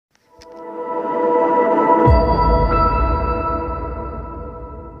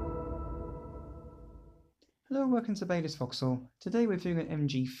welcome to Baylis Vauxhall. Today we're viewing an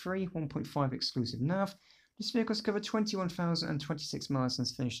MG3 1.5 exclusive nav. This vehicle's covered 21,026 miles and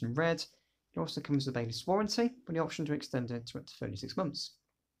is finished in red. It also comes with a Baylis warranty, with the option to extend it to up to 36 months.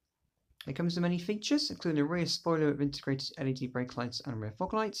 It comes with many features, including a rear spoiler with integrated LED brake lights and rear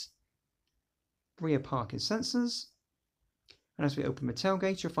fog lights, rear parking sensors, and as we open the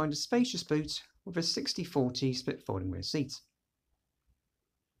tailgate you'll find a spacious boot with a 60/40 split folding rear seat.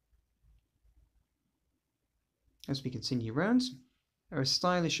 As we continue round, there are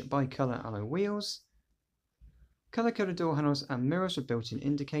stylish bi-colour alloy wheels, colour-coded door handles and mirrors with built-in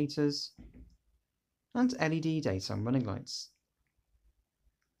indicators, and LED daytime running lights.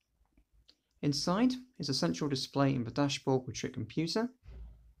 Inside is a central display in the dashboard with trip computer,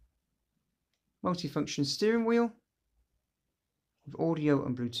 multifunction steering wheel with audio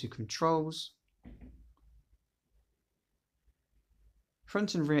and Bluetooth controls,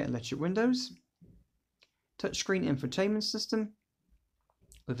 front and rear electric windows, touchscreen infotainment system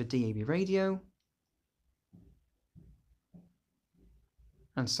with a DAB radio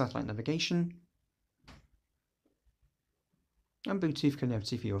and satellite navigation, and Bluetooth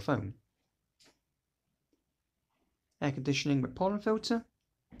connectivity for your phone. Air conditioning with pollen filter,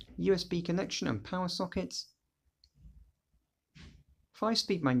 USB connection and power sockets,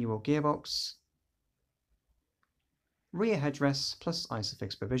 5-speed manual gearbox, rear headrests plus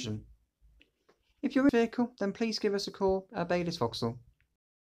ISOFIX provision. If you're in a vehicle, then please give us a call at Baylis Vauxhall.